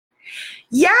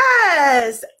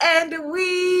Yes, and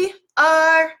we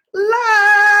are live.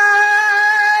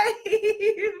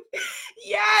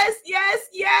 Yes, yes,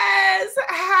 yes.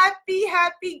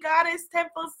 Happy Goddess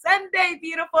Temple Sunday,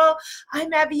 beautiful.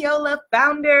 I'm Abiola,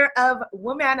 founder of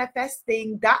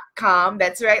womanifesting.com.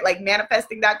 That's right, like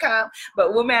manifesting.com,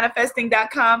 but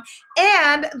womanifesting.com,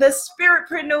 and the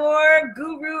Spiritpreneur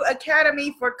Guru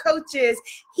Academy for coaches,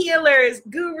 healers,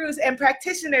 gurus, and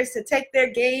practitioners to take their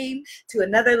game to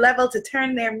another level, to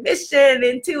turn their mission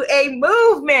into a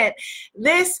movement.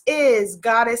 This is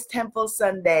Goddess Temple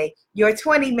Sunday, your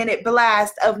 20-minute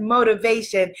blast of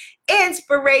motivation,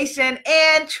 inspiration,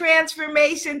 and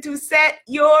transformation to set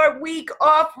your week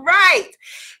off right.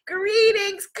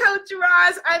 Greetings, Coach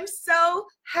Roz. I'm so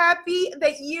happy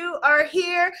that you are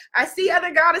here. I see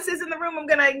other goddesses in the room. I'm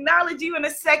going to acknowledge you in a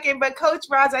second, but Coach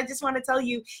Roz, I just want to tell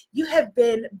you, you have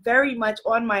been very much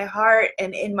on my heart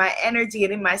and in my energy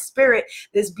and in my spirit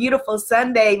this beautiful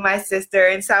Sunday, my sister.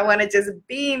 And so I want to just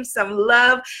beam some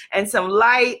love and some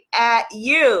light at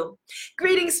you.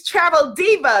 Greetings, Travel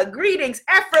Diva. Greetings,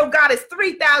 Afro Goddess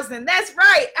 3000. That's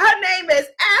right. Her name is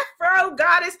Afro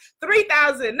Goddess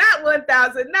 3000. Not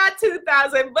 1000, not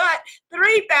 2000, but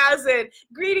 3000.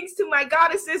 Greetings to my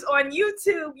goddesses on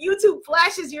YouTube. YouTube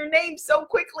flashes your name so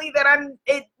quickly that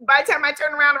by the time I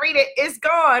turn around and read it, it's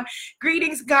gone.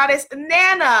 Greetings, Goddess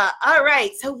Nana. All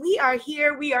right, so we are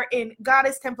here. We are in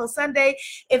Goddess Temple Sunday.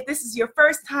 If this is your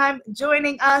first time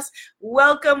joining us,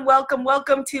 welcome, welcome,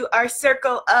 welcome to our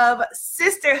circle of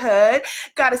sisterhood.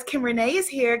 Goddess Kim Renee is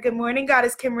here. Good morning,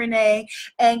 Goddess Kim Renee,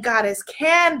 and Goddess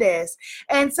Candace.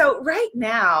 And so right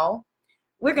now,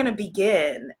 we're going to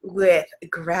begin with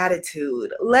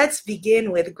gratitude. Let's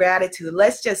begin with gratitude.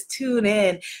 Let's just tune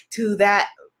in to that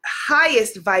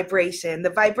highest vibration, the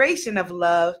vibration of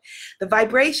love, the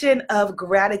vibration of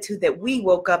gratitude that we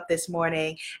woke up this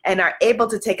morning and are able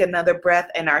to take another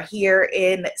breath and are here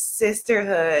in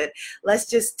sisterhood. Let's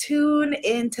just tune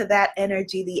into that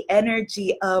energy, the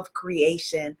energy of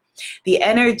creation, the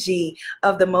energy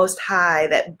of the Most High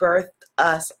that birthed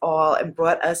us all and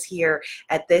brought us here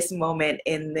at this moment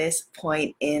in this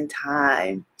point in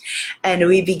time. And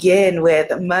we begin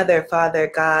with Mother,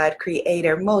 Father, God,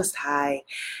 Creator, Most High.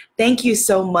 Thank you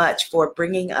so much for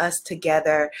bringing us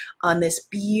together on this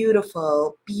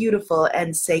beautiful, beautiful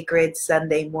and sacred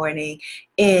Sunday morning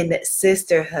in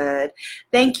sisterhood.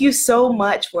 Thank you so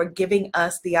much for giving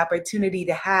us the opportunity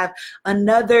to have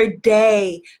another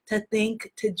day to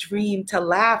think, to dream, to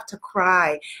laugh, to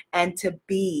cry, and to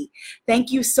be.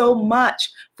 Thank you so much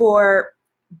for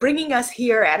bringing us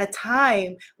here at a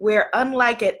time where,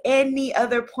 unlike at any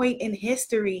other point in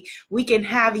history, we can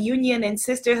have union and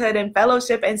sisterhood and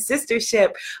fellowship and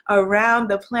sistership around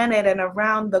the planet and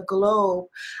around the globe.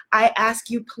 I ask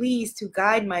you please to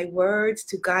guide my words,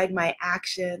 to guide my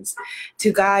actions,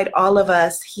 to guide all of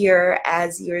us here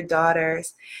as your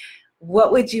daughters.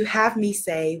 What would you have me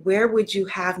say? Where would you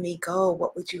have me go?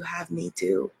 What would you have me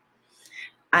do?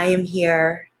 I am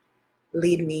here.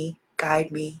 Lead me,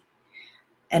 guide me.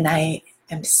 And I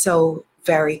am so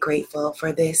very grateful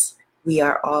for this. We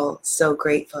are all so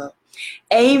grateful.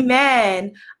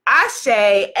 Amen. Ashe.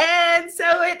 And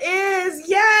so it is.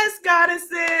 Yes,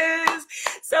 goddesses.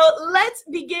 So let's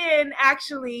begin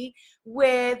actually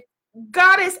with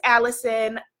Goddess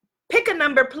Allison. Pick a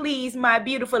number, please, my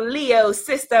beautiful Leo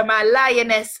sister, my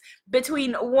lioness,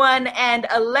 between 1 and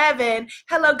 11.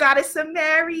 Hello, Goddess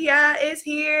Samaria is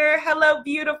here. Hello,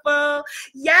 beautiful.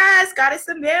 Yes, Goddess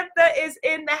Samantha is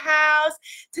in the house.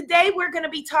 Today, we're going to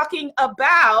be talking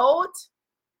about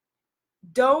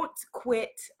don't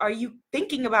quit. Are you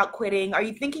thinking about quitting? Are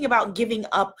you thinking about giving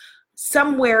up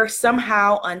somewhere,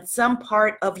 somehow, on some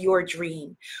part of your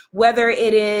dream? Whether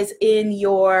it is in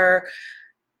your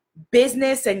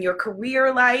business and your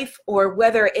career life, or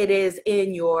whether it is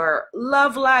in your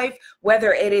love life,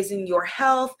 whether it is in your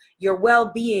health, your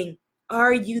well-being,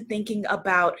 are you thinking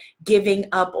about giving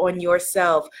up on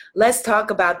yourself? Let's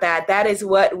talk about that. That is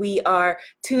what we are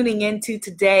tuning into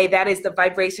today. That is the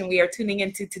vibration we are tuning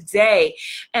into today.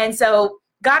 And so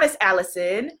Goddess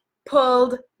Allison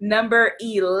pulled number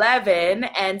 11.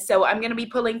 And so I'm going to be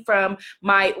pulling from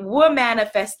my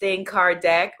Womanifesting card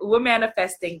deck,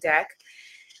 Womanifesting deck.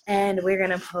 And we're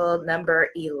going to pull number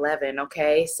 11,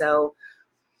 okay? So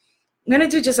I'm going to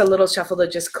do just a little shuffle to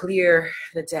just clear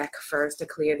the deck first, to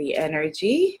clear the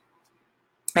energy.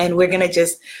 And we're going to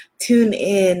just tune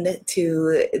in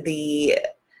to the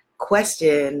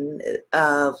question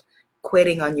of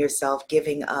quitting on yourself,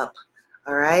 giving up,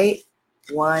 all right?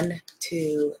 1,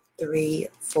 2, 3,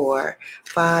 4,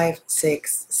 5,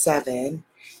 6, 7,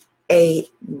 8,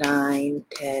 9,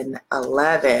 10,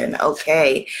 11.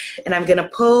 Okay. And I'm going to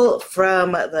pull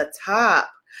from the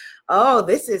top. Oh,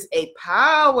 this is a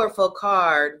powerful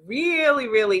card. Really,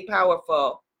 really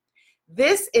powerful.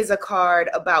 This is a card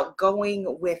about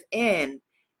going within.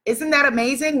 Isn't that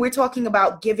amazing? We're talking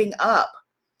about giving up.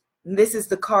 This is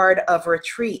the card of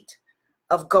retreat,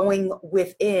 of going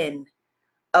within,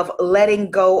 of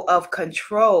letting go of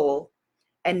control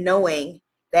and knowing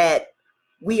that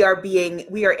we are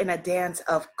in a dance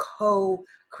of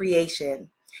co-creation.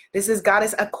 This is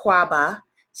Goddess Akwaba.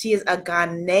 She is a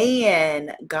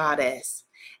Ghanaian goddess.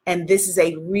 And this is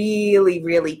a really,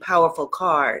 really powerful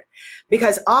card,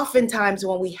 because oftentimes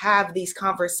when we have these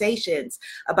conversations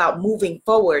about moving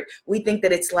forward, we think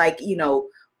that it's like,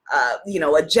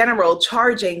 a general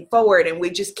charging forward, and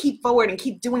we just keep forward and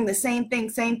keep doing the same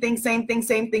thing.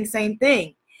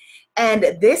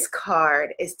 And this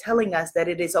card is telling us that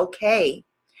it is okay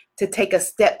to take a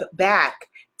step back,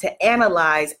 to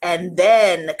analyze, and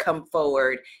then come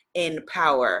forward in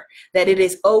power. That it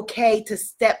is okay to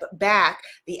step back.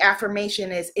 The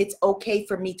affirmation is, it's okay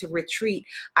for me to retreat.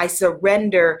 I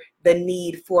surrender the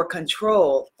need for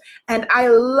control. And I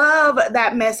love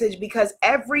that message, because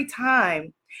every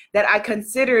time that I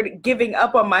considered giving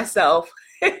up on myself,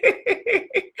 I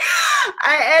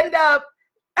end up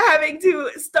having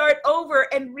to start over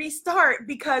and restart,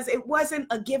 because it wasn't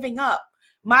a giving up.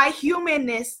 My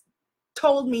humanness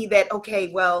told me that,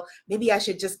 okay, well, maybe I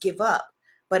should just give up.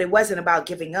 But it wasn't about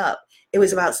giving up. It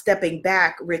was about stepping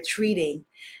back, retreating,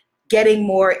 getting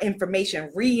more information,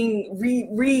 re-engaging,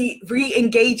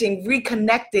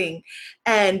 reconnecting,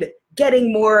 and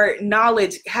getting more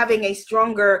knowledge, having a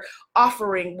stronger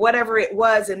offering, whatever it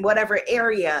was in whatever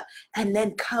area, and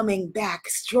then coming back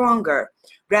stronger,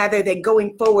 rather than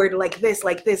going forward like this,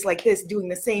 doing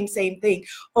the same thing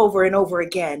over and over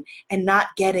again, and not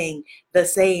getting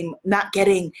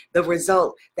the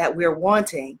result that we're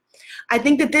wanting. I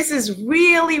think that this is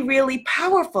really, really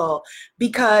powerful,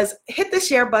 because hit the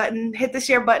share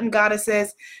button,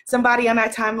 goddesses. Somebody on our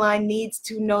timeline needs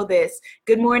to know this.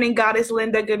 Good morning, Goddess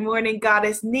Linda. Good morning,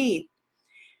 Goddess Neat.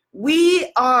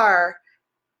 We are,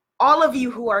 all of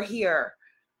you who are here,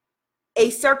 a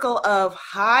circle of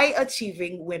high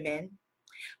achieving women,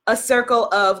 a circle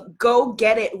of go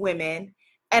get it women,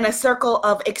 and a circle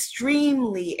of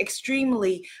extremely,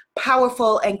 extremely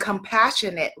powerful and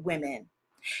compassionate women.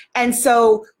 And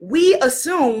so we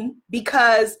assume,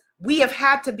 because we have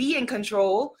had to be in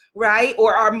control, right?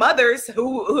 Or our mothers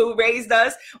who raised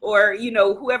us, or,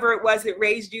 whoever it was that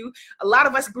raised you. A lot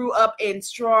of us grew up in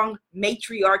strong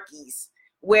matriarchies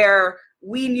where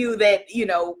we knew that,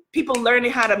 people learning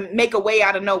how to make a way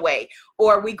out of no way.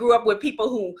 Or we grew up with people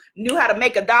who knew how to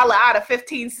make $1 out of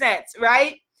 15 cents,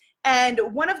 right? And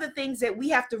one of the things that we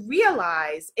have to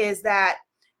realize is that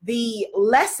the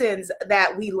lessons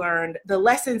that we learned, the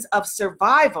lessons of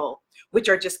survival, which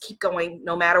are just keep going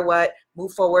no matter what,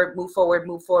 move forward.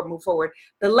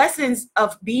 The lessons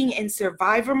of being in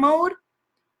survivor mode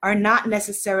are not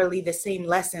necessarily the same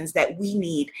lessons that we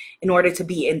need in order to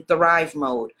be in thrive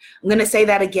mode. I'm going to say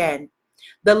that again.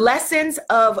 The lessons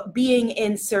of being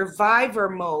in survivor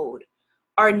mode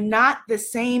are not the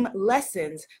same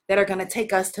lessons that are going to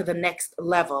take us to the next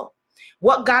level.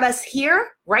 What got us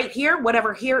here, right here,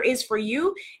 whatever here is for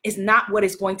you, is not what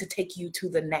is going to take you to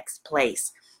the next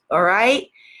place. All right?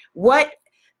 What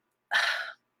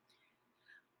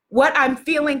I'm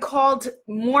feeling called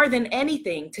more than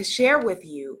anything to share with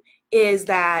you is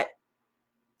that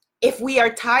if we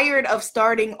are tired of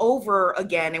starting over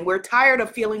again, and we're tired of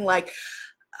feeling like,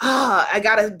 I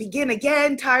got to begin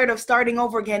again, tired of starting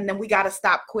over again, then we got to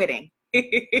stop quitting.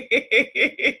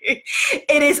 It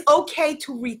is okay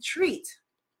to retreat.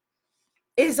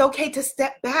 It is okay to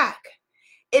step back.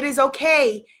 It is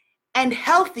okay and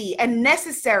healthy and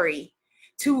necessary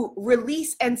to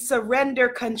release and surrender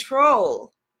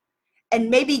control, and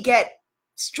maybe get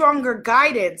stronger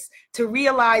guidance to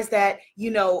realize that,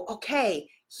 okay,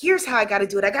 here's how I got to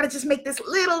do it. I got to just make this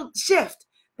little shift,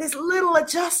 this little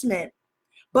adjustment.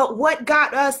 But what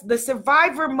got us, the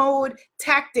survivor mode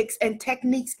tactics and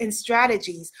techniques and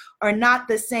strategies are not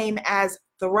the same as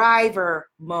thriver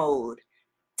mode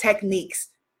techniques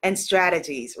and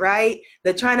strategies, right?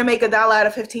 The trying to make $1 out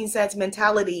of 15 cents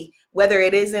mentality, whether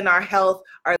it is in our health,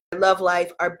 our love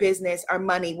life, our business, our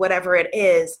money, whatever it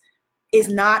is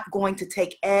not going to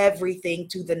take everything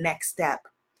to the next step.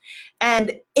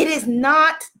 And it is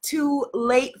not too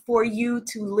late for you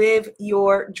to live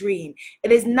your dream.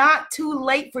 It is not too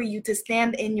late for you to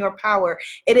stand in your power.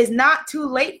 It is not too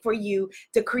late for you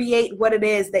to create what it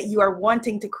is that you are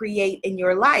wanting to create in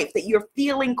your life, that you're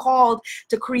feeling called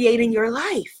to create in your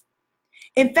life.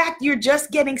 In fact, you're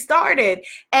just getting started.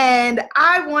 And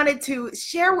I wanted to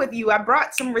share with you, I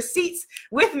brought some receipts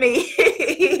with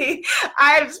me.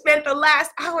 I've spent the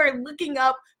last hour looking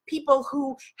up people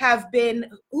who have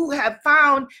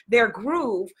found their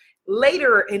groove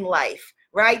later in life,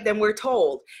 right, than we're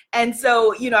told. And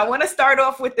so, I want to start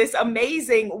off with this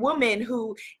amazing woman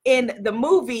who in the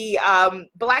movie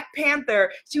Black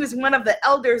Panther, she was one of the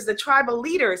elders, the tribal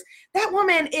leaders. That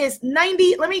woman is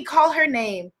 90. Let me call her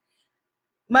name.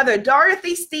 Mother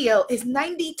Dorothy Steele is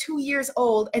 92 years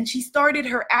old, and she started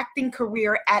her acting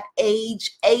career at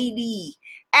age 80.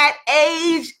 At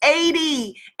age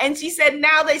 80. And she said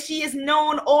now that she is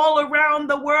known all around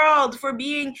the world for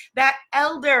being that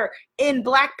elder in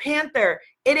Black Panther,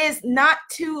 it is not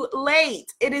too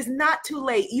late. It is not too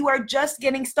late. You are just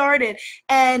getting started,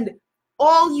 and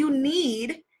all you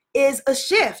need is a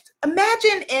shift.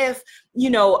 Imagine if,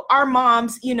 our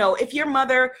moms, if your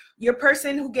mother, your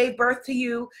person who gave birth to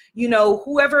you,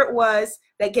 whoever it was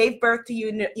that gave birth to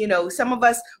you, some of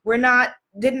us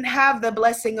didn't have the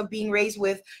blessing of being raised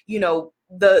with,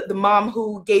 the mom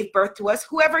who gave birth to us,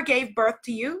 whoever gave birth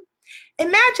to you.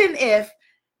 Imagine if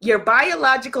your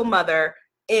biological mother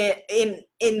in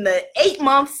the 8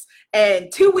 months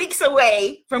and 2 weeks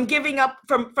away from giving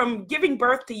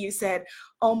birth to you said,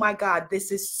 "Oh my God,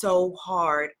 this is so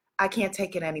hard. I can't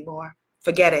take it anymore.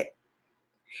 Forget it."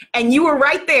 And you were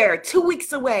right there 2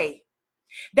 weeks away.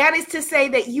 That is to say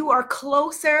that you are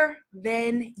closer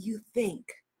than you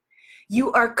think.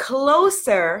 You are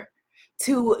closer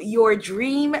to your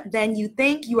dream than you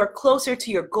think. You are closer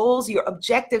to your goals, your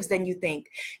objectives than you think.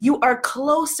 You are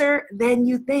closer than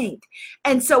you think.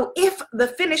 And so if the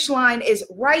finish line is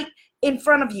right in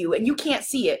front of you and you can't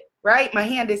see it, right? My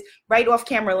hand is right off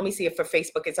camera. Let me see if for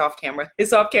Facebook it's off camera.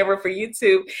 It's off camera for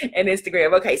YouTube and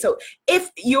Instagram. Okay, so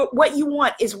if what you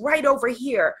want is right over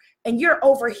here and you're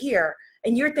over here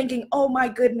and you're thinking, "Oh my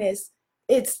goodness,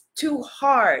 it's too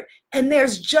hard," and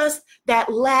there's just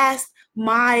that last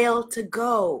mile to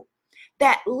go.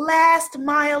 That last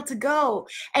mile to go.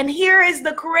 And here is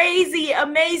the crazy,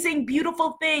 amazing,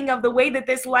 beautiful thing of the way that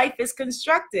this life is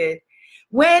constructed.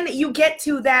 When you get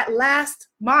to that last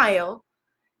mile,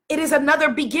 it is another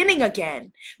beginning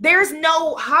again. There's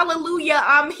no hallelujah,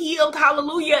 I'm healed,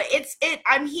 hallelujah, it's it,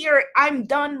 I'm here, I'm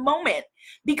done moment.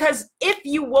 Because if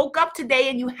you woke up today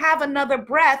and you have another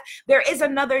breath, there is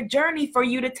another journey for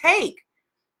you to take.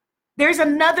 There's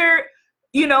another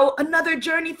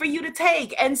journey for you to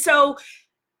take. And so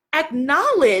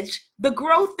acknowledge the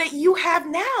growth that you have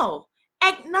now.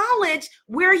 Acknowledge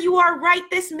where you are right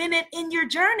this minute in your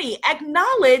journey.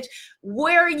 Acknowledge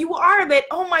where you are, that,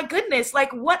 oh my goodness,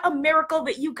 like what a miracle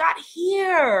that you got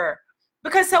here.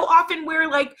 Because so often we're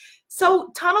like so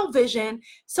tunnel vision,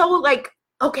 so like,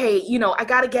 okay, I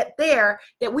got to get there,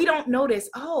 that we don't notice,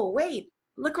 oh, wait,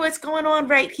 look what's going on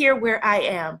right here where I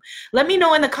am. Let me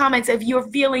know in the comments if you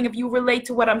relate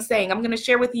to what I'm saying. I'm going to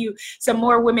share with you some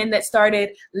more women that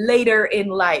started later in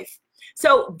life.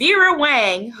 So Vera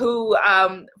Wang, who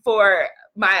for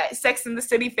my Sex and the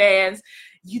City fans,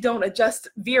 you don't adjust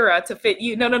Vera to fit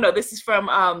you. No. This is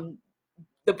from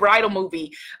the bridal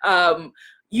movie.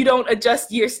 You don't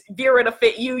adjust your Vera to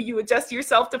fit you. You adjust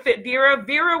yourself to fit Vera.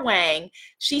 Vera Wang,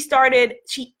 she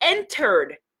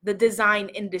entered the design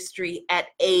industry at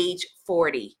age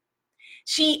 40.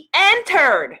 She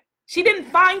entered. She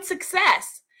didn't find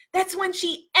success. That's when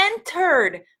she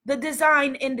entered the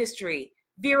design industry.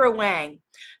 Vera Wang.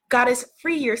 Goddess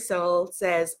Free Your Soul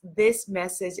says, this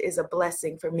message is a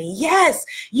blessing for me. Yes,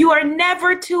 you are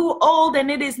never too old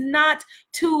and it is not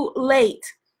too late.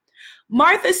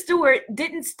 Martha Stewart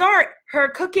didn't start her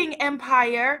cooking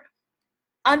empire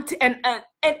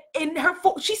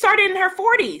she started in her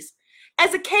 40s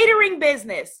as a catering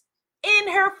business. In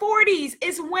her 40s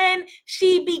is when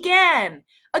she began.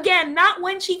 Again, not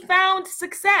when she found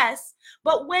success,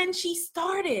 but when she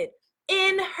started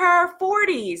in her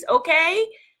 40s, okay?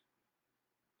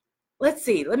 Let's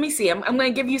see. Let me see. I'm going to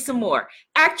give you some more.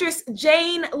 Actress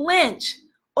Jane Lynch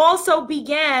also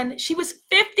began. She was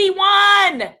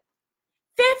 51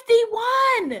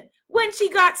 when she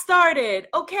got started,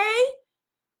 okay?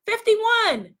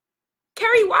 51.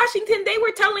 Kerry Washington, they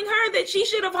were telling her that she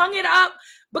should have hung it up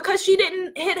because she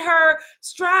didn't hit her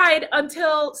stride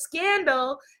until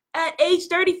Scandal at age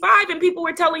 35, and people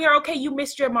were telling her, okay, you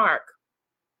missed your mark.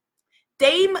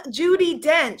 Dame Judi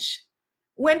Dench,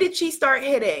 when did she start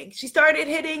hitting? She started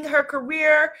hitting her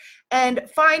career and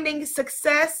finding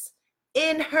success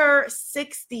in her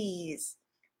 60s.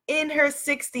 In her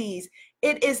 60s.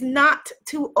 It is not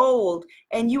too old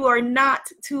and you are not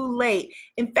too late.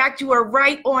 In fact, you are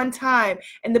right on time.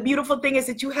 And the beautiful thing is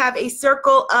that you have a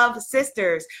circle of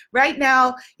sisters. Right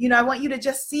now, I want you to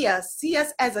just see us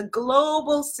as a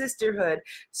global sisterhood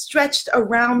stretched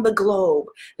around the globe,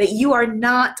 that you are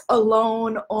not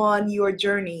alone on your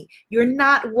journey. You're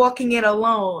not walking it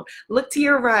alone. Look to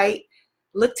your right.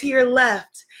 Look to your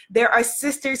left. There are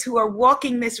sisters who are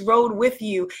walking this road with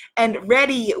you and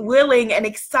ready, willing, and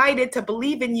excited to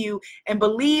believe in you and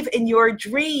believe in your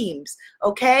dreams.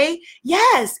 Okay?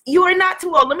 Yes, you are not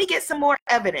too old. Let me get some more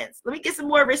evidence. Let me get some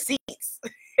more receipts.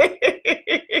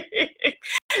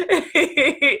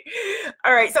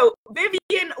 All right. So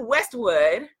Vivienne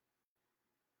Westwood,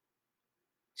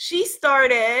 she's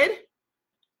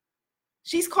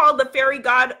called the fairy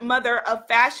godmother of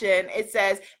fashion, it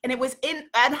says, and it was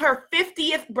on her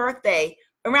 50th birthday,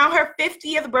 around her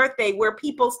 50th birthday, where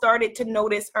people started to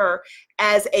notice her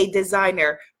as a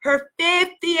designer. Her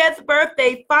 50th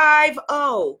birthday,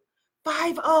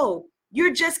 5-0.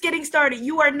 You're just getting started.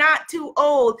 You are not too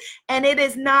old, and it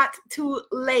is not too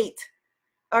late.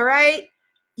 All right?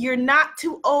 You're not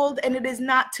too old, and it is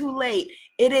not too late.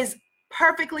 It is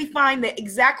perfectly fine that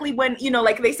exactly when,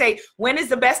 like they say, when is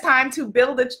the best time to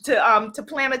to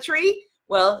plant a tree?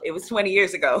 Well, it was 20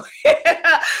 years ago.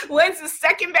 When's the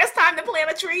second best time to plant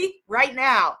a tree? Right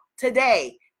now,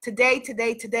 today.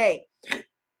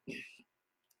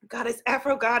 Goddess,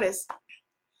 Afro Goddess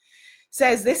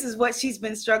says this is what she's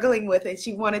been struggling with and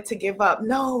she wanted to give up.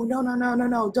 No.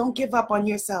 Don't give up on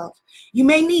yourself. You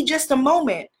may need just a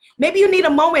moment. Maybe you need a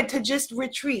moment to just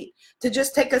retreat, to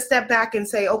just take a step back and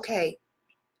say, okay,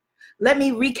 let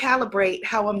me recalibrate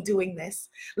how I'm doing this.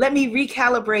 Let me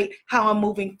recalibrate how I'm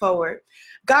moving forward.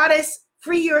 Goddess,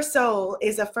 Free Your Soul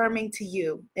is affirming to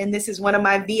you. And this is one of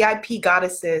my VIP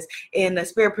goddesses in the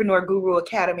Spiritpreneur Guru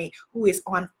Academy, who is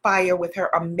on fire with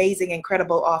her amazing,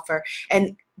 incredible offer.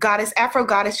 And Goddess, Afro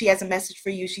Goddess, she has a message for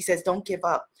you. She says, don't give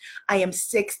up. I am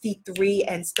 63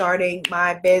 and starting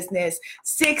my business.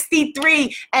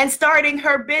 63 and starting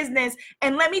her business.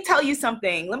 And let me tell you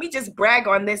something. Let me just brag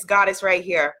on this goddess right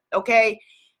here, okay?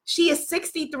 She is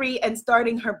 63 and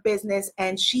starting her business,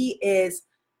 and she is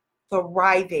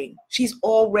thriving. She's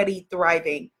already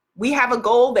thriving. We have a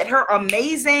goal that her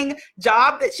amazing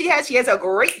job that she has a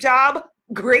great job,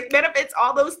 great benefits,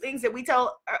 all those things that we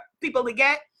tell people to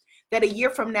get, that a year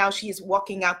from now, she is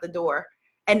walking out the door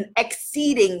and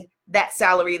exceeding that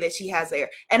salary that she has there.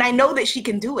 And I know that she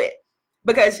can do it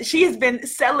because she has been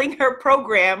selling her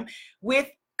program with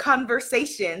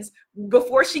conversations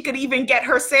before she could even get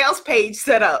her sales page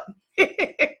set up. Before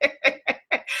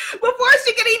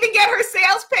she could even get her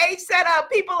sales page set up,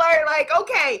 people are like,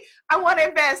 okay, I want to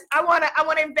invest. I want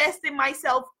to invest in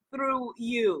myself through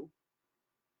you.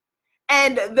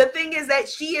 And the thing is that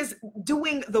she is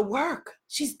doing the work.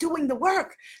 She's doing the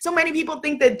work. So many people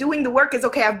think that doing the work is,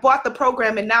 okay, I've bought the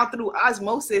program and now through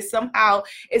osmosis, somehow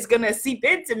it's going to seep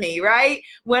into me, right?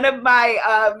 One of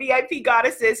my VIP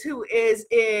goddesses who is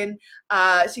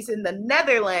she's in the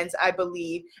Netherlands, I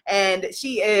believe, and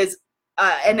she is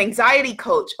an anxiety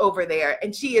coach over there,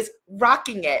 and she is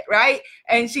rocking it, right?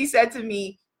 And she said to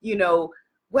me,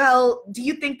 well, do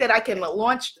you think that I can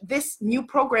launch this new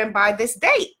program by this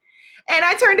date? And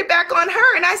I turned it back on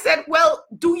her and I said, well,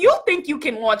 do you think you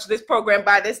can launch this program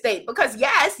by this date? Because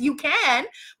yes, you can,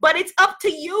 but it's up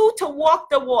to you to walk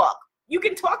the walk. You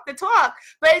can talk the talk,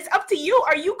 but it's up to you.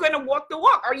 Are you going to walk the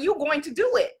walk? Are you going to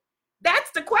do it?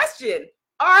 That's the question.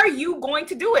 Are you going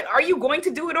to do it? Are you going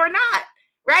to do it or not?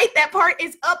 Right? That part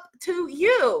is up to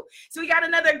you. So we got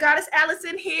another Goddess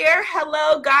Allison here.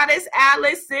 Hello, Goddess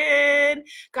Allison.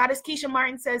 Goddess Keisha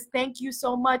Martin says, thank you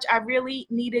so much. I really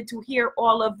needed to hear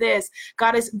all of this.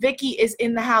 Goddess Vicky is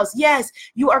in the house. Yes,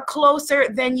 you are closer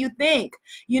than you think.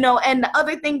 And the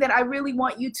other thing that I really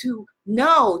want you to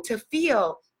know, to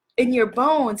feel in your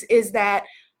bones, is that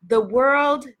the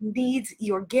world needs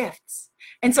your gifts.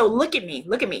 And so look at me.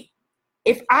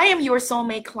 If I am your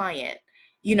soulmate client,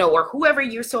 or whoever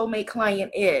your soulmate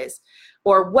client is,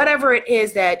 or whatever it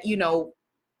is that,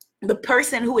 the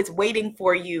person who is waiting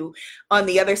for you on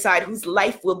the other side, whose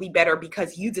life will be better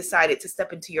because you decided to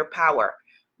step into your power.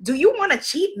 Do you want to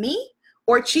cheat me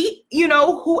or cheat,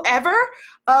 whoever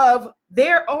of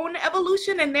their own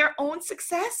evolution and their own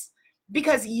success?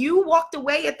 Because you walked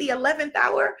away at the 11th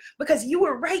hour, because you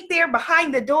were right there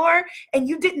behind the door and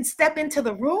you didn't step into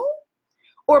the room?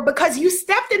 Or because you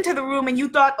stepped into the room and you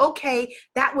thought, okay,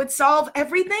 that would solve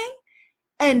everything,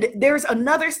 and there's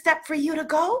another step for you to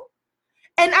go?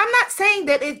 And I'm not saying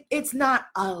that it's not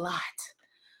a lot.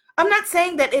 I'm not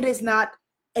saying that it is not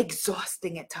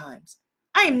exhausting at times.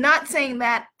 I am not saying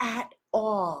that at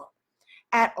all.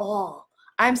 at all.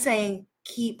 I'm saying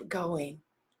keep going.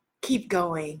 Keep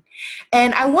going.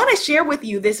 And I want to share with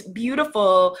you this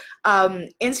beautiful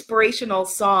inspirational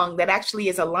song that actually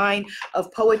is a line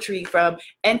of poetry from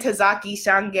Ntozake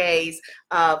Shange's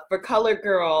For Color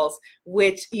Girls,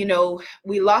 which, you know,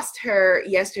 we lost her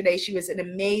yesterday. She was an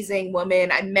amazing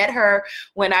woman. I met her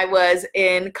when I was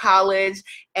in college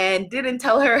and didn't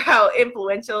tell her how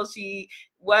influential she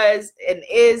was and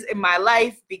is in my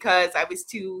life because I was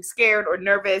too scared or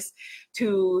nervous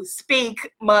to speak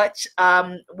much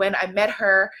when I met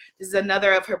her. This is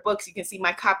another of her books. You can see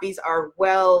my copies are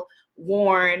well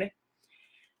worn.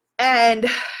 And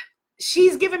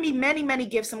she's given me many, many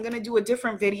gifts. I'm going to do a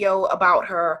different video about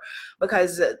her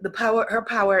because her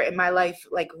power in my life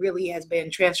like really has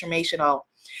been transformational.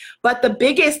 But the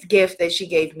biggest gift that she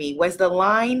gave me was the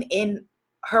line in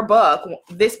her book,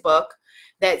 this book,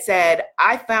 that said,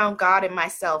 I found God in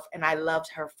myself and I loved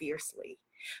her fiercely.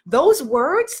 Those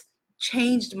words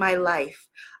changed my life.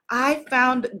 I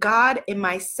found God in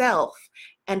myself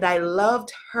and I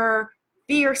loved her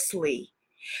fiercely.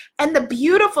 And the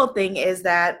beautiful thing is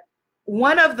that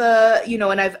one of the, you know,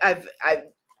 and I've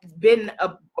been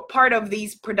a part of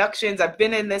these productions. I've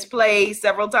been in this play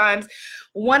several times.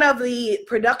 One of the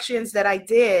productions that I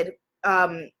did,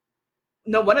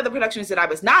 one of the productions that I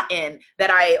was not in, that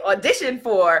I auditioned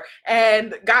for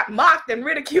and got mocked and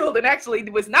ridiculed and actually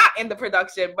was not in the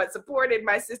production, but supported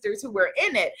my sisters who were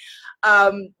in it.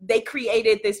 They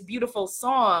created this beautiful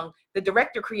song. The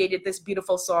director created this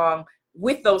beautiful song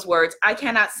with those words. I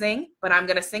cannot sing, but I'm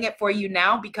going to sing it for you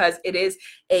now because it is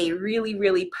a really,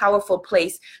 really powerful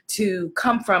place to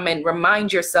come from and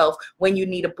remind yourself when you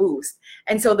need a boost.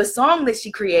 And so the song that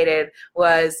she created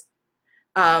was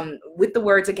with the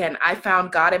words again, I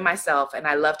found God in myself and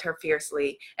I loved her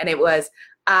fiercely. And it was,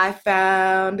 I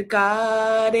found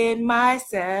God in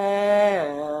myself.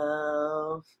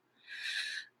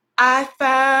 I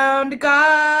found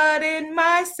God in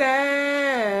myself.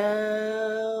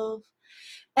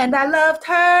 And I loved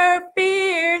her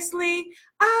fiercely.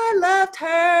 I loved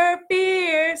her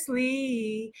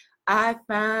fiercely. I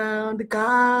found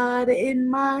God in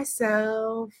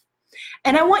myself.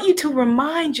 And I want you to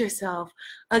remind yourself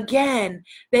again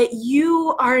that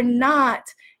you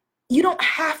don't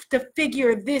have to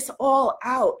figure this all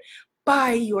out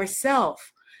by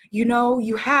yourself. You know,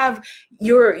 you have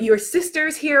your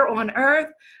sisters here on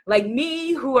earth, like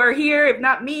me, who are here. If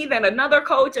not me, then another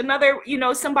coach, another, you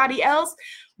know, somebody else.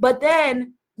 But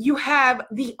then you have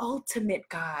the ultimate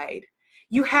guide.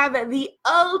 You have the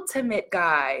ultimate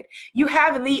guide. You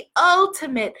have the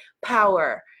ultimate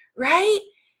power, right?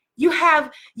 You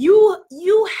have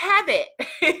it.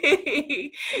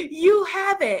 You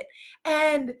have it.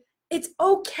 And it's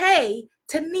okay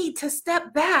to need to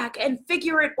step back and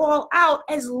figure it all out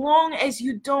as long as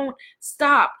you don't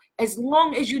stop, as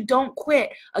long as you don't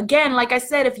quit. Again, like I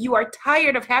said, if you are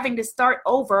tired of having to start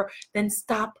over, then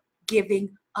stop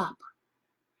giving up.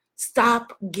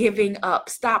 Stop giving up.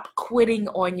 Stop quitting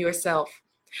on yourself.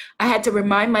 I had to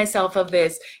remind myself of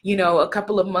this, you know, a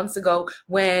couple of months ago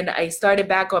when I started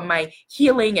back on my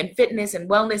healing and fitness and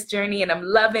wellness journey, and I'm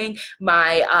loving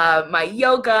my my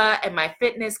yoga and my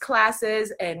fitness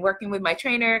classes and working with my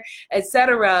trainer,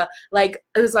 etc. Like,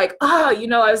 it was like, I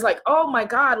was like, oh my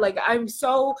God, like I'm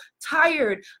so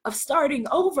tired of starting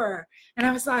over. And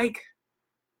I was like,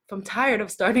 if I'm tired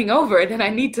of starting over, then I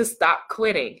need to stop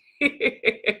quitting.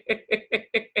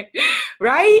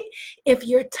 Right? If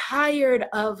you're tired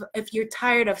of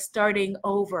starting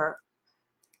over,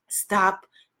 stop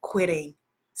quitting.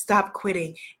 Stop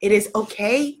quitting. It is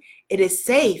okay. It is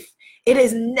safe. It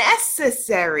is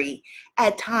necessary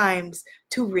at times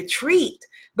to retreat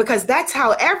because that's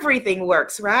how everything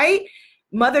works, right?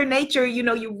 Mother Nature, you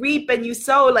know, you reap and you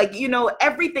sow, like, you know,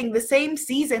 everything, the same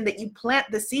season that you plant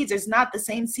the seeds is not the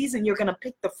same season you're going to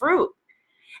pick the fruit.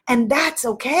 And that's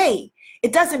okay.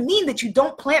 It doesn't mean that you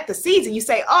don't plant the seeds and you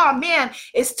say, oh man,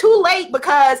 it's too late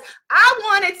because I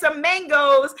wanted some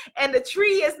mangoes and the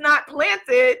tree is not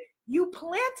planted. You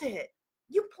plant it.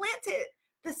 You plant it.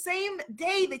 The same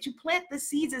day that you plant the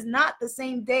seeds is not the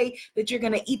same day that you're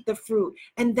going to eat the fruit.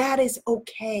 And that is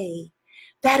okay.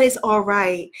 That is all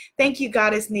right. Thank you,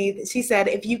 Goddess Neith. She said,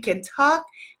 if you can talk,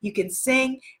 you can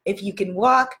sing. If you can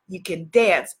walk, you can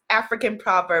dance. African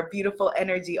proverb, beautiful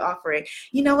energy offering.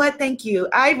 You know what? Thank you.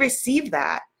 I received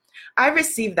that. I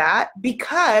received that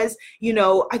because, you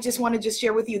know, I just want to just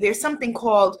share with you, there's something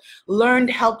called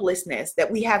learned helplessness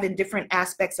that we have in different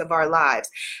aspects of our lives.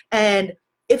 And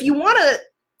if you want to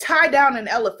tie down an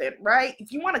elephant, right?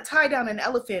 If you want to tie down an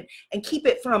elephant and keep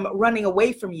it from running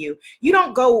away from you, you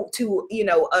don't go to, you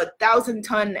know,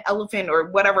 1,000-ton elephant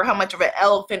or whatever, how much of an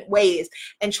elephant weighs,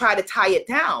 and try to tie it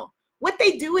down. What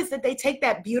they do is that they take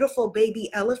that beautiful baby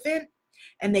elephant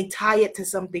and they tie it to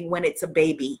something when it's a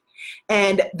baby.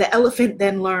 And the elephant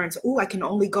then learns, oh, I can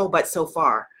only go but so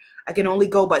far. I can only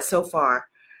go but so far.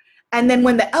 And then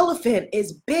when the elephant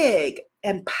is big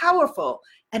and powerful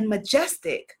and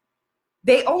majestic,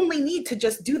 they only need to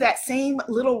just do that same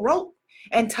little rope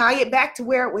and tie it back to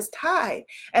where it was tied.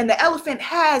 And the elephant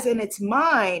has in its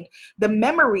mind the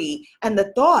memory and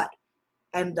the thought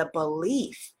and the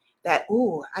belief that,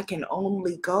 oh, I can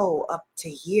only go up to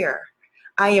here.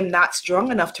 I am not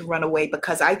strong enough to run away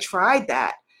because I tried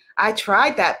that. I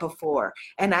tried that before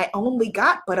and I only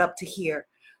got but up to here.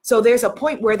 So there's a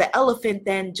point where the elephant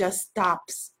then just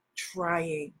stops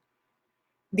trying.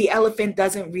 The elephant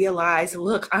doesn't realize,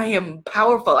 look, I am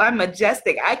powerful. I'm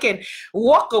majestic. I can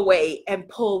walk away and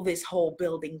pull this whole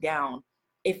building down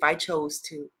if I chose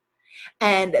to.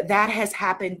 And that has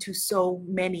happened to so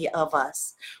many of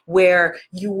us, where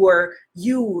your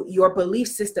belief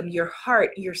system, your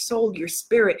heart, your soul, your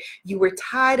spirit, you were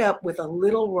tied up with a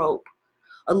little rope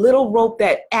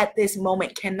that at this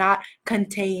moment cannot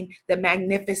contain the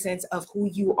magnificence of who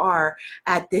you are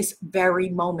at this very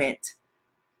moment.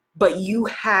 But you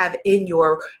have in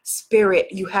your spirit,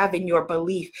 you have in your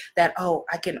belief that, oh,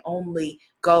 I can only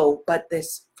go but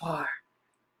this far.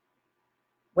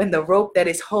 When the rope that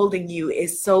is holding you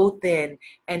is so thin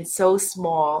and so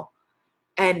small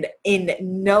and in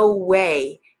no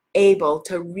way able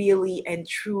to really and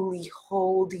truly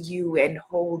hold you and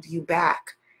hold you back.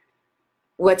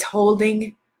 What's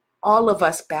holding all of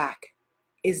us back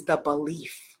is the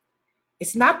belief.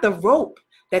 It's not the rope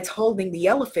that's holding the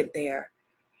elephant there.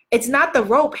 It's not the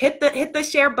rope. Hit the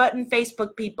share button,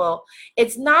 Facebook people.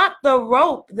 It's not the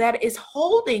rope that is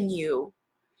holding you.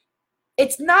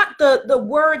 It's not the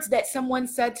words that someone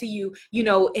said to you, you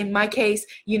know, in my case,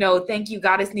 you know, thank you,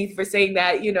 Goddess Neith, for saying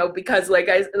that, you know, because like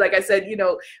I said, you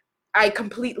know, I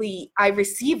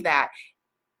received that.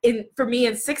 For me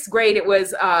in 6th grade, it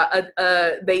was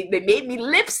they made me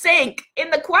lip sync in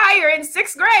the choir in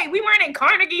 6th grade. We weren't in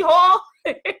Carnegie Hall.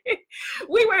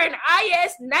 We were in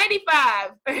IS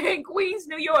 95 in Queens,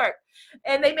 New York.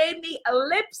 And they made me a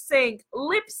lip sync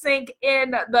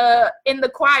in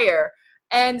the choir.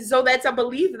 And so that's a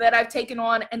belief that I've taken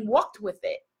on and walked with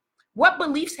it. What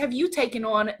beliefs have you taken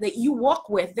on that you walk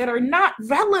with that are not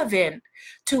relevant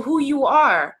to who you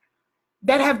are,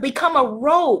 that have become a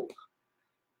rope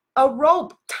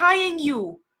tying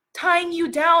you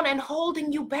down and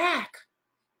holding you back?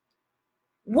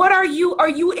 What are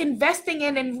you investing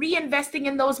in and reinvesting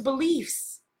in those beliefs?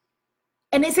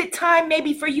 And is it time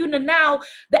maybe for you to now,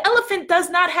 the elephant does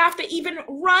not have to even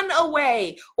run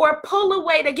away or pull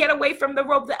away to get away from the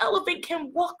rope. The elephant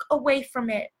can walk away from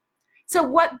it. So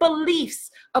what beliefs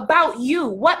about you,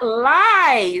 what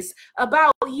lies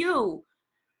about you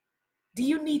do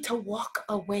you need to walk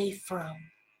away from?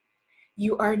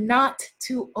 You are not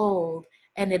too old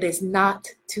and it is not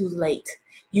too late.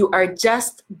 You are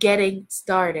just getting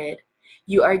started.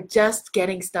 You are just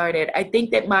getting started. I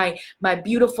think that my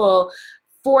beautiful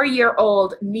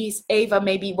 4-year-old niece, Ava,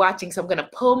 may be watching, so I'm going to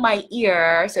pull my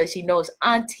ear so she knows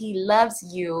Auntie loves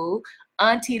you.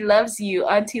 Auntie loves you.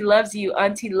 Auntie loves you.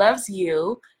 Auntie loves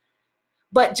you.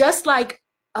 But just like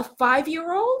a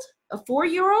 5-year-old, a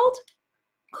 4-year-old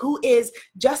who is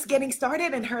just getting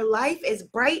started and her life is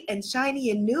bright and shiny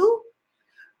and new,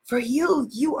 for you,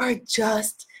 you are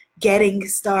just getting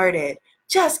started.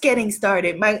 Just getting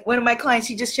started. One of my clients,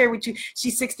 she just shared with you,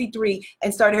 she's 63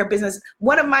 and started her business.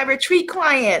 One of my retreat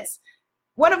clients,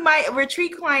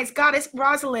 Goddess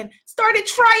Rosalind, started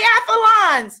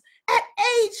triathlons at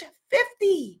age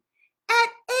 50. At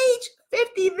age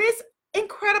 50, this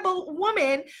incredible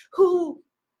woman who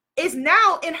is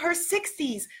now in her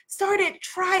 60s started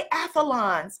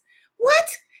triathlons. What?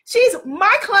 She's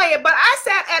my client, but I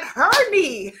sat at her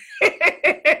knee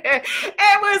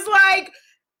and was like,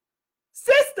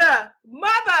 sister,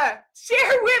 mother,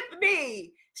 share with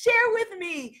me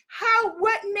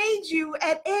what made you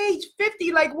at age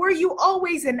 50? Like, were you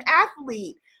always an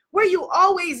athlete? Were you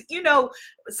always,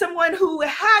 someone who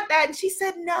had that? And she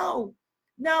said, no,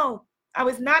 I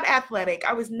was not athletic.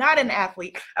 I was not an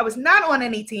athlete. I was not on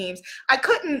any teams. I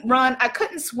couldn't run. I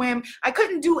couldn't swim. I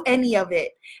couldn't do any of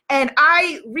it. And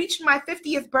I reached my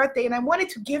 50th birthday and I wanted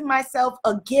to give myself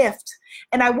a gift.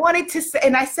 And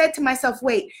I said to myself,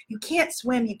 wait, you can't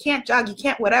swim, you can't jog, you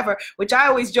can't whatever, which I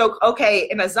always joke, okay,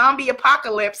 in a zombie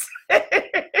apocalypse, I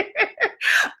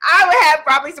would had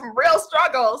probably some real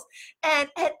struggles. And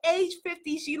at age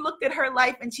 50, she looked at her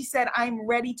life and she said, I'm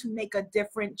ready to make a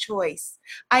different choice.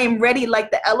 I am ready,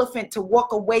 like the elephant, to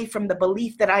walk away from the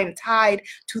belief that I am tied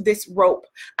to this rope.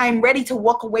 I'm ready to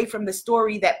walk away from the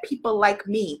story that people like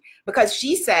me, because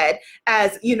she said,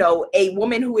 as you know, a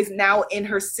woman who is now in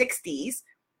her 60s,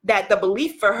 that the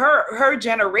belief for her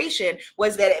generation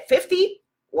was that at 50,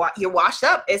 you're washed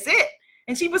up, it's it.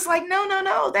 And she was like,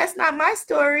 no, that's not my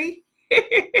story.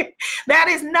 That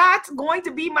is not going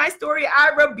to be my story. I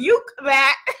rebuke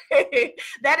that.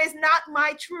 That is not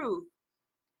my truth.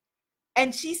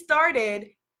 And she started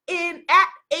at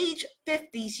age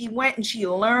 50, she went and she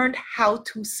learned how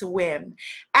to swim.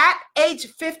 At age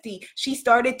 50, she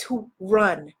started to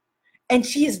run. And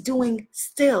she is doing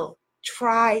still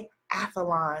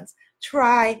triathlons.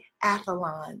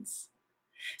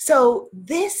 So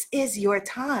this is your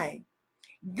time.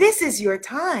 This is your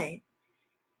time.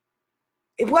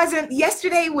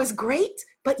 Yesterday was great,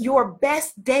 but your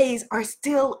best days are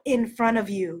still in front of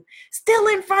you. Still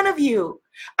in front of you.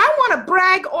 I want to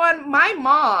brag on my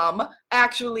mom,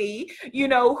 actually,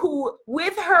 who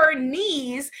with her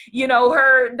knees,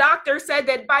 her doctor said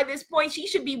that by this point she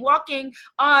should be walking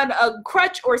on a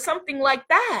crutch or something like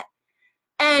that.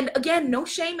 And again, no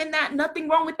shame in that, nothing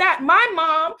wrong with that. My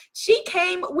mom, she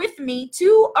came with me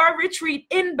to our retreat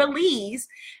in Belize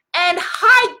and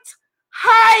hiked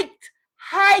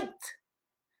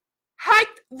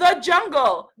the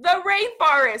jungle, the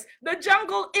rainforest, the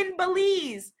jungle in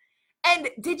Belize. And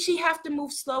did she have to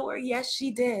move slower? Yes, she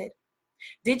did.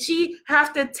 Did she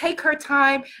have to take her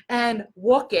time and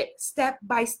walk it step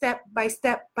by step by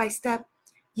step by step?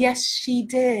 Yes, she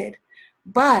did.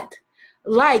 But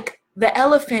like the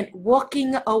elephant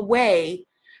walking away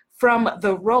from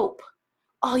the rope,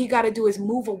 all you got to do is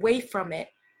move away from it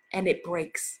and it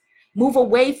breaks. Move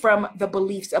away from the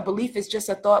beliefs. A belief is just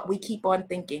a thought we keep on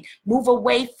thinking. Move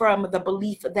away from the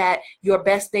belief that your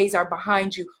best days are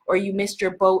behind you, or you missed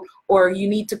your boat, or you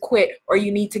need to quit, or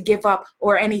you need to give up,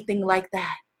 or anything like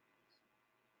that.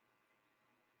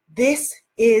 This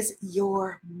is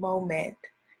your moment.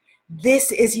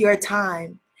 This is your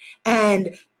time.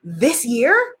 And this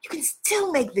year, you can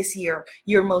still make this year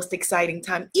your most exciting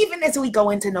time, even as we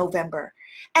go into November.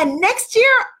 And next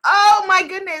year, oh my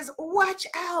goodness, watch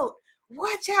out.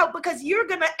 Watch out, because you're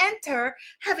going to enter,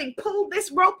 having pulled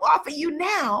this rope off of you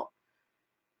now,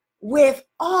 with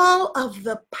all of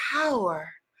the power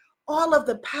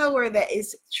that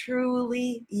is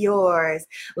truly yours.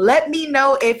 Let me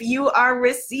know if you are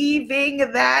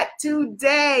receiving that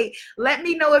today. Let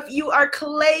me know if you are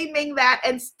claiming that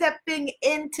and stepping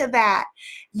into that,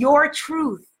 your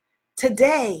truth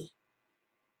today.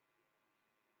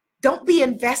 Don't be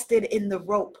invested in the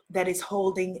rope that is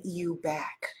holding you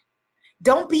back.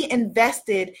 Don't be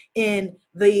invested in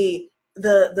the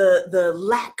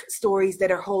lack stories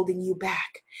that are holding you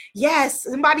back. Yes,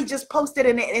 somebody just posted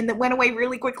and it went away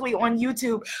really quickly on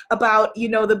YouTube about,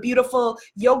 the beautiful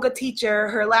yoga teacher.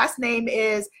 Her last name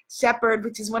is Shepherd,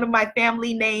 which is one of my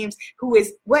family names, who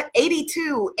is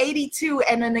 82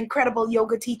 and an incredible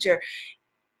yoga teacher.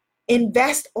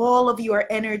 Invest all of your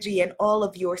energy and all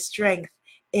of your strength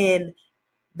in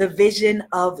the vision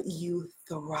of you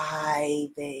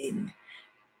thriving.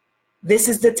 This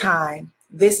is the time.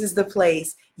 This is the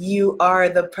place. You are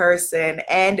the person,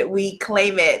 and we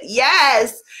claim it.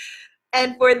 Yes.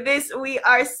 And for this, we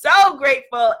are so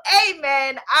grateful.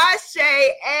 Amen. Ashe.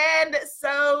 And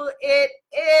so it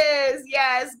is.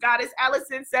 Yes. Goddess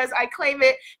Allison says, I claim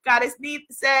it. Goddess Neith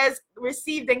says,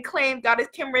 received and claimed. Goddess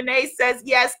Kim Renee says,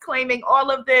 yes, claiming all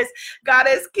of this.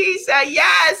 Goddess Keisha,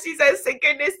 yes. She says,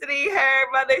 synchronicity. Her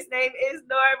mother's name is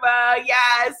Norma.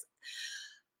 Yes.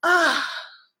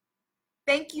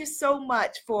 Thank you so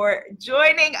much for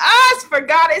joining us for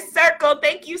Goddess Circle.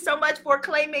 Thank you so much for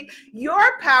claiming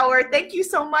your power. Thank you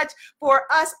so much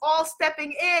for us all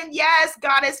stepping in. Yes,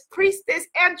 Goddess Priestess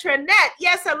Antoinette.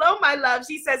 Yes, hello, my love.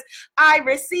 She says, I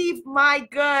receive my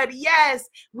good. Yes,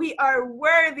 we are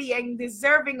worthy and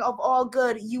deserving of all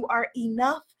good. You are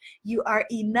enough. You are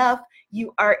enough.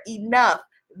 You are enough.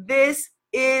 This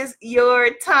is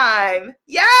your time.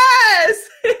 Yes.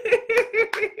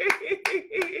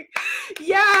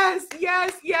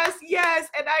 yes.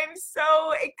 And I'm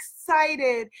so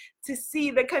excited to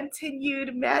see the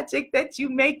continued magic that you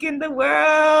make in the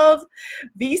world.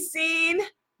 Be seen,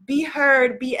 be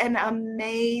heard, be an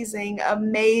amazing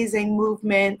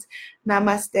movement.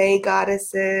 Namaste,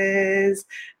 goddesses.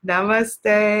 Namaste.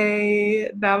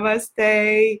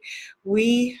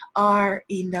 We are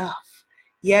enough.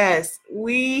 Yes,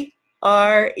 we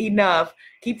are enough.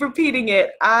 Keep repeating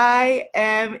it. I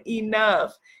am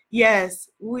enough. Yes,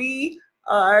 we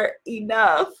are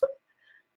enough.